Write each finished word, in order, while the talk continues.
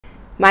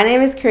My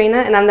name is Karina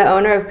and I'm the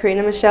owner of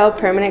Karina Michele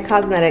Permanent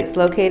Cosmetics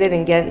located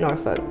in Ghent,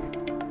 Norfolk.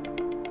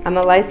 I'm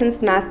a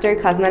licensed master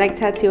cosmetic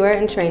tattooer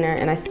and trainer,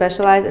 and I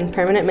specialize in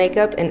permanent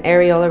makeup and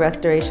areola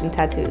restoration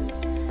tattoos.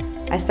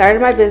 I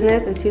started my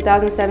business in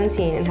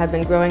 2017 and have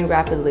been growing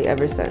rapidly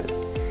ever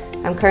since.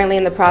 I'm currently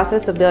in the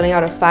process of building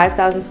out a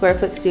 5,000 square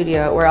foot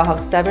studio where I'll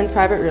have 7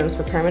 private rooms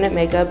for permanent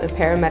makeup and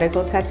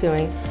paramedical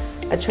tattooing,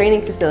 a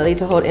training facility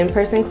to hold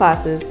in-person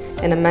classes,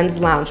 and a men's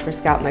lounge for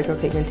scalp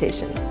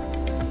micropigmentation.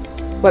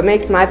 What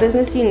makes my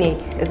business unique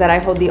is that I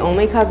hold the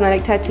only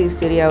cosmetic tattoo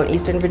studio in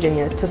Eastern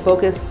Virginia to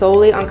focus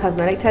solely on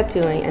cosmetic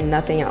tattooing and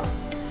nothing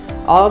else.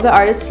 All of the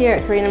artists here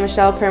at Karina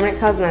Michele Permanent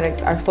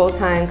Cosmetics are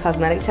full-time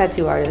cosmetic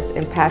tattoo artists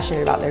and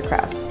passionate about their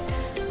craft.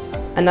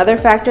 Another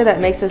factor that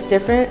makes us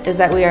different is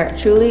that we are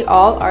truly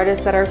all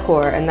artists at our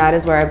core, and that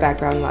is where our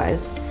background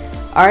lies.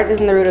 Art is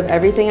in the root of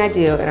everything I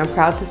do, and I'm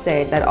proud to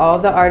say that all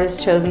of the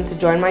artists chosen to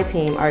join my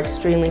team are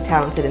extremely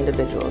talented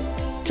individuals.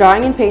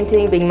 Drawing and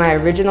painting being my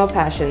original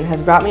passion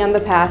has brought me on the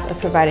path of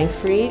providing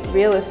free,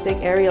 realistic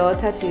areola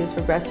tattoos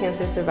for breast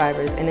cancer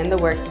survivors, and in the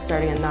works of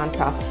starting a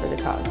non-profit for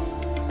the cause.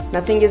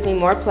 Nothing gives me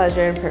more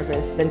pleasure and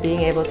purpose than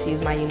being able to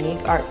use my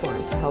unique art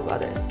form to help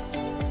others.